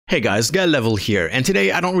Hey guys, Get Level here, and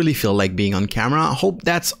today I don't really feel like being on camera. Hope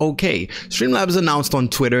that's okay. Streamlabs announced on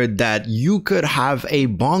Twitter that you could have a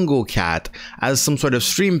Bongo Cat as some sort of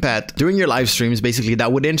stream pet during your live streams, basically,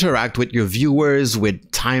 that would interact with your viewers,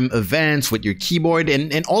 with time events, with your keyboard,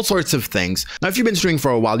 and all sorts of things. Now, if you've been streaming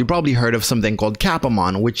for a while, you probably heard of something called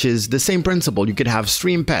Capamon, which is the same principle. You could have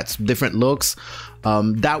stream pets, different looks,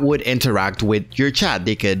 that would interact with your chat.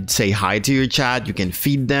 They could say hi to your chat, you can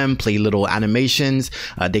feed them, play little animations,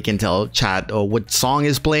 they can tell chat what song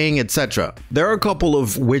is playing, etc. There are a couple of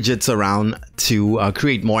widgets around to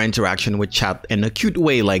create more interaction with chat in a cute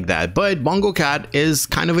way like that, but Bongo Cat is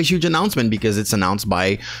kind of a huge announcement because it's announced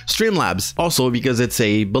by Streamlabs, also because it's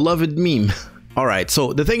a beloved meme. Alright,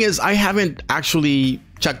 so the thing is, I haven't actually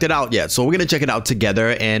checked it out yet, so we're gonna check it out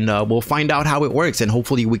together and we'll find out how it works, and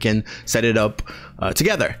hopefully we can set it up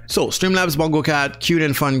together. So Streamlabs Bongo Cat, cute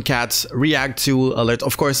and fun cats react to alerts.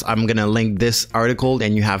 Of course, I'm gonna link this article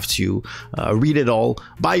and you have to read it all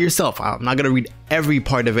by yourself. I'm not gonna read every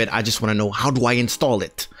part of it. I just want to know, how do I install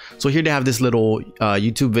it? So here they have this little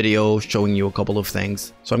YouTube video showing you a couple of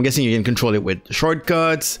things. So I'm guessing you can control it with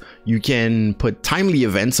shortcuts. You can put timely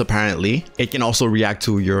events, apparently. It can also react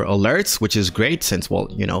to your alerts, which is great since, well,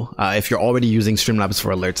 you know, if you're already using Streamlabs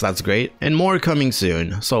for alerts, that's great. And more coming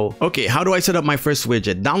soon. So, okay, how do I set up my first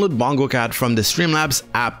widget? Download Bongo Cat from the Streamlabs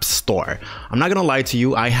App Store. I'm not gonna lie to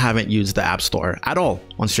you, I haven't used the App Store at all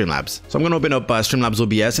on Streamlabs. So I'm gonna open up Streamlabs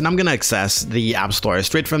OBS and I'm gonna access the App Store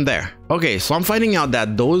straight from there. Okay, so I'm finding out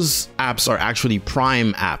that those apps are actually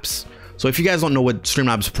Prime apps. So if you guys don't know what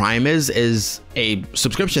Streamlabs Prime is a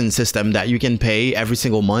subscription system that you can pay every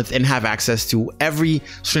single month and have access to every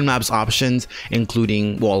Streamlabs options,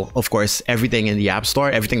 including, well, of course, everything in the App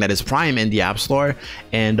Store, everything that is Prime in the App Store,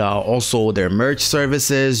 and also their merch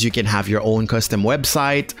services. You can have your own custom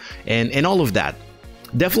website and all of that.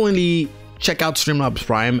 Definitely check out Streamlabs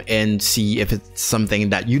Prime and see if it's something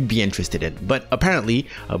that you'd be interested in. But apparently,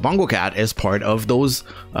 Bongo Cat is part of those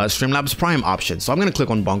Streamlabs Prime options. So I'm gonna click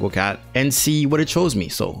on Bongo Cat and see what it shows me.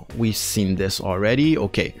 So we've seen this already.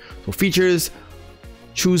 Okay, so features,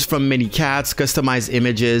 choose from many cats, customize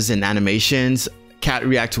images and animations, cat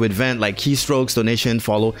react to event like keystrokes, donation,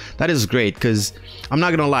 follow. That is great, because I'm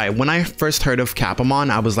not gonna lie, when I first heard of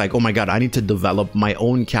Capamon, I was like, oh my god, I need to develop my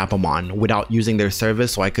own Capamon without using their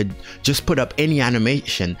service, so I could just put up any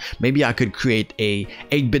animation. Maybe I could create a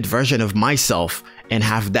 8-bit version of myself and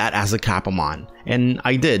have that as a Capamon. And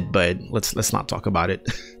I did, but let's not talk about it.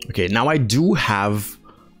 Okay, now I do have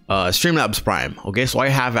Streamlabs Prime. Okay, so I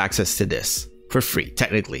have access to this for free,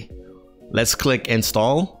 technically. Let's click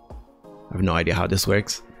install. I have no idea how this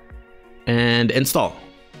works. And install.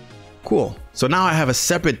 Cool. So now I have a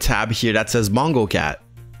separate tab here that says Bongo Cat.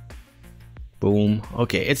 Boom.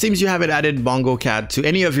 Okay, it seems you haven't added Bongo Cat to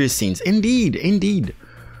any of your scenes. Indeed.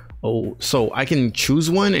 Oh, so I can choose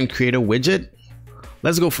one and create a widget.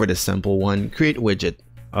 Let's go for the simple one. Create widget.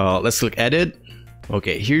 Let's click edit.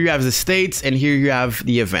 Okay, here you have the states and here you have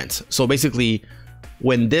the events. So basically,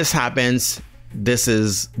 when this happens, this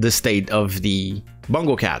is the state of the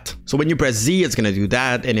Bongo Cat. So when you press Z, it's gonna do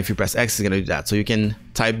that, and if you press X, it's gonna do that. So you can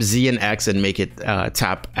type Z and X and make it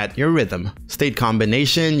tap at your rhythm. State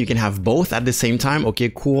combination, you can have both at the same time. Okay,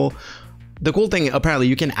 cool. The cool thing, apparently,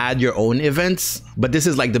 you can add your own events, but this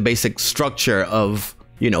is like the basic structure of,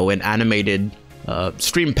 you know, an animated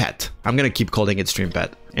stream pet. I'm gonna keep calling it stream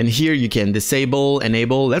pet. And here you can disable,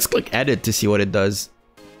 enable. Let's click edit to see what it does.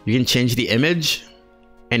 You can change the image,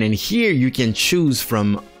 and in here you can choose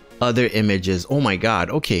from other images. Oh my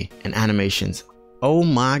god. Okay, and animations. Oh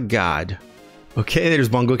my god. Okay, there's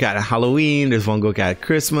Bongo Cat Halloween, there's Bongo Cat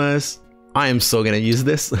Christmas. I am so gonna use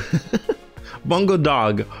this. Bongo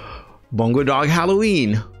Dog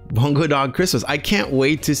Halloween, Bongo Dog Christmas. I can't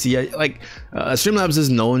wait to see it. Like Streamlabs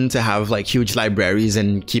is known to have like huge libraries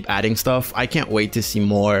and keep adding stuff. I can't wait to see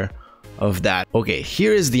more of that. Okay,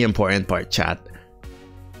 here is the important part, chat.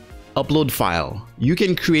 Upload file. You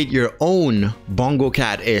can create your own Bongo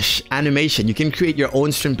Cat-ish animation. You can create your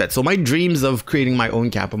own stream pet. So my dreams of creating my own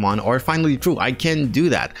Capamon are finally true. I can do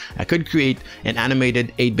that. I could create an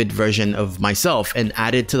animated 8-bit version of myself and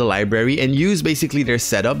add it to the library and use basically their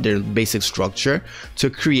setup, their basic structure, to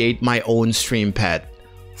create my own stream pet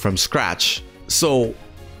from scratch. So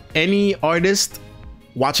any artist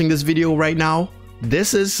watching this video right now,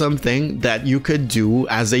 this is something that you could do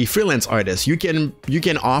as a freelance artist. You can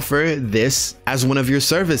offer this as one of your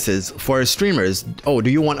services for streamers. Oh,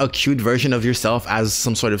 do you want a cute version of yourself as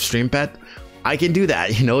some sort of stream pet? I can do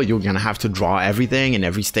that. You know, you're gonna have to draw everything in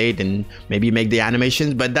every state and maybe make the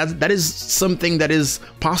animations, but that is something that is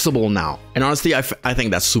possible now. And honestly, I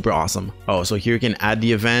think that's super awesome. Oh, so here you can add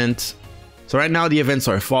the event, So right now the events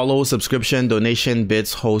are follow, subscription, donation,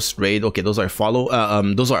 bits, host, raid. Okay, those are follow,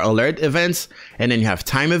 those are alert events. And then you have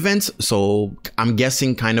time events. So I'm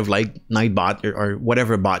guessing kind of like Nightbot or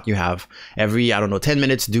whatever bot you have. Every, I don't know, 10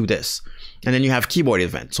 minutes, do this. And then you have keyboard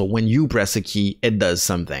event. So when you press a key, it does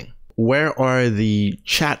something. Where are the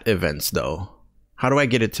chat events though? How do I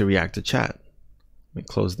get it to react to chat? Let me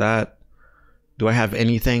close that. Do I have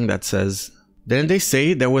anything that says, didn't they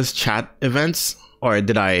say there was chat events? Or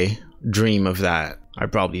did I dream of that? I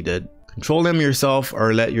probably did. Control them yourself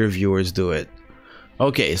or let your viewers do it.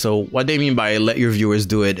 Okay, so what they mean by let your viewers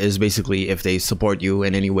do it is basically if they support you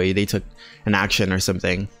in any way, they took an action or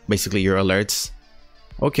something, basically your alerts.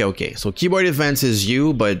 Okay, so keyboard events is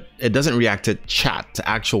you, but it doesn't react to chat, to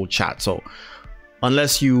actual chat. So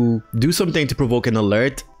unless you do something to provoke an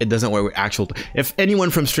alert, it doesn't work with actual. If anyone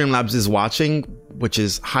from Streamlabs is watching, which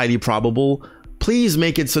is highly probable, please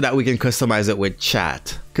make it so that we can customize it with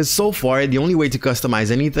chat. Because so far, the only way to customize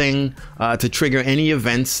anything to trigger any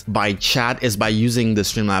events by chat is by using the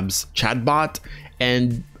Streamlabs chatbot.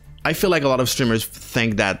 And I feel like a lot of streamers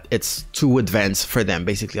think that it's too advanced for them.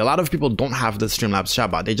 Basically, a lot of people don't have the Streamlabs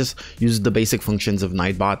chatbot. They just use the basic functions of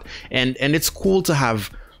Nightbot. And it's cool to have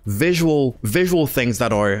visual things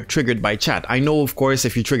that are triggered by chat. I know, of course,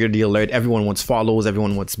 if you trigger the alert, everyone wants follows,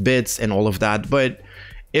 everyone wants bits and all of that. But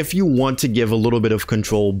if you want to give a little bit of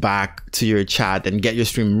control back to your chat and get your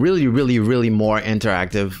stream really more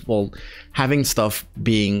interactive, well, having stuff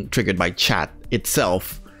being triggered by chat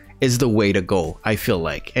itself is the way to go, I feel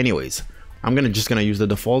like. Anyways, I'm just gonna use the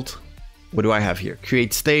default. What do I have here?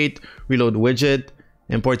 Create state, reload widget,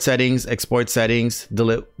 import settings, export settings,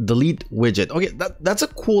 delete widget. Okay, that's a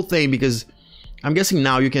cool thing because I'm guessing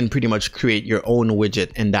now you can pretty much create your own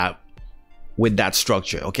widget in that with that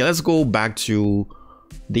structure. Okay, let's go back to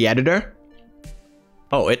the editor.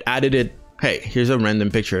 Oh, it added it. Hey, here's a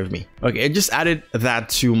random picture of me. Okay, it just added that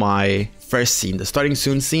to my first scene, the starting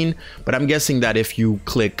soon scene. But I'm guessing that if you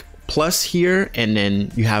click plus here and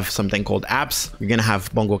then you have something called apps, you're gonna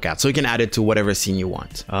have Bongo Cat. So you can add it to whatever scene you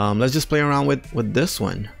want. Let's just play around with this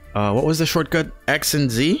one. What was the shortcut? X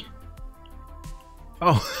and Z?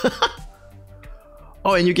 Oh.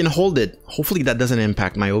 Oh, and you can hold it. Hopefully that doesn't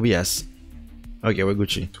impact my OBS. Okay, we're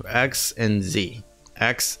Gucci. So X and Z.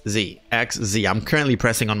 X, Z, X, Z. I'm currently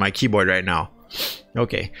pressing on my keyboard right now.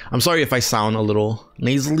 Okay, I'm sorry if I sound a little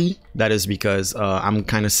nasally. That is because I'm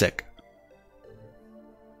kind of sick.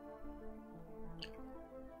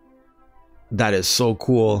 That is so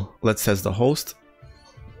cool. Let's test the host.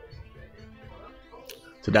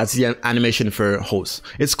 So that's the animation for host.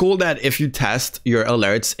 It's cool that if you test your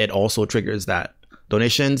alerts, it also triggers that.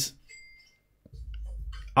 Donations.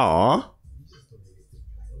 Aww.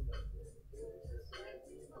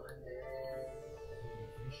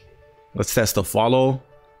 Let's test the follow.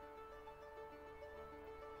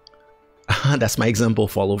 That's my example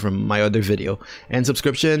follow from my other video. And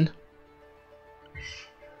subscription.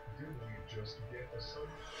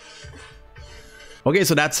 Okay,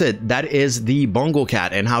 so that's it. That is the Bongo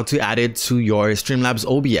Cat and how to add it to your Streamlabs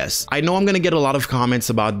OBS. I know I'm gonna get a lot of comments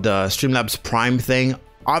about the Streamlabs Prime thing.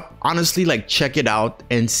 Honestly, like, check it out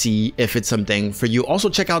and see if it's something for you. Also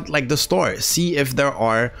check out like the store, see if there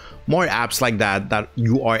are more apps like that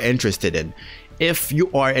you are interested in. If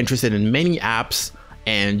you are interested in many apps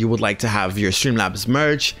and you would like to have your Streamlabs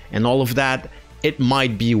merch and all of that, it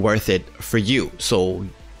might be worth it for you. So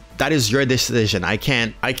that is your decision. I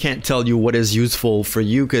can't tell you what is useful for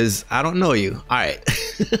you because I don't know you. All right.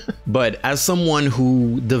 But as someone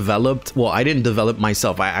who developed, well, I didn't develop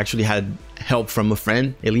myself. I actually had help from a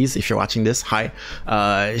friend, Elise, if you're watching this, hi.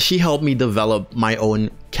 She helped me develop my own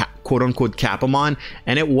quote-unquote Capamon,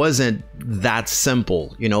 and it wasn't that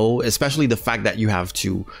simple, you know, especially the fact that you have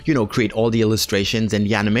to, you know, create all the illustrations and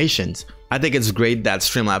the animations. I think it's great that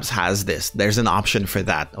Streamlabs has this. There's an option for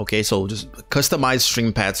that. Okay, so just customized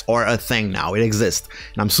stream pets are a thing now. It exists,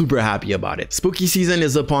 and I'm super happy about it. Spooky season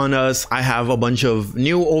is upon us. I have a bunch of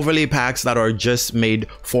new overlay packs that are just made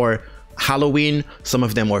for Halloween. Some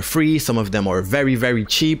of them are free, some of them are very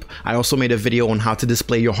cheap. I also made a video on how to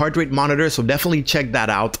display your heart rate monitor, so definitely check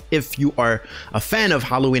that out if you are a fan of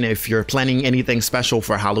Halloween, if you're planning anything special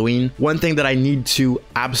for Halloween. One thing that I need to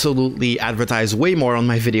absolutely advertise way more on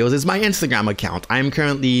my videos is my Instagram account. I am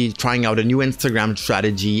currently trying out a new Instagram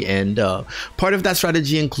strategy, and part of that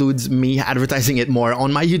strategy includes me advertising it more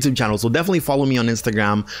on my YouTube channel, so definitely follow me on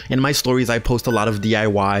Instagram. In my stories I post a lot of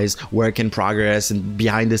DIYs, work in progress, and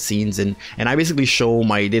behind the scenes and I basically show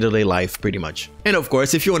my day-to-day life pretty much. And of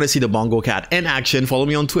course, if you want to see the Bongo Cat in action, follow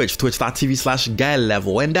me on Twitch,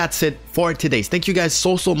 twitch.tv/GaelLevel. And that's it for today. Thank you guys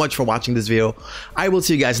so much for watching this video. I will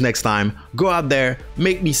see you guys next time. Go out there,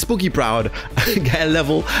 make me spooky proud.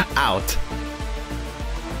 GaelLevel out.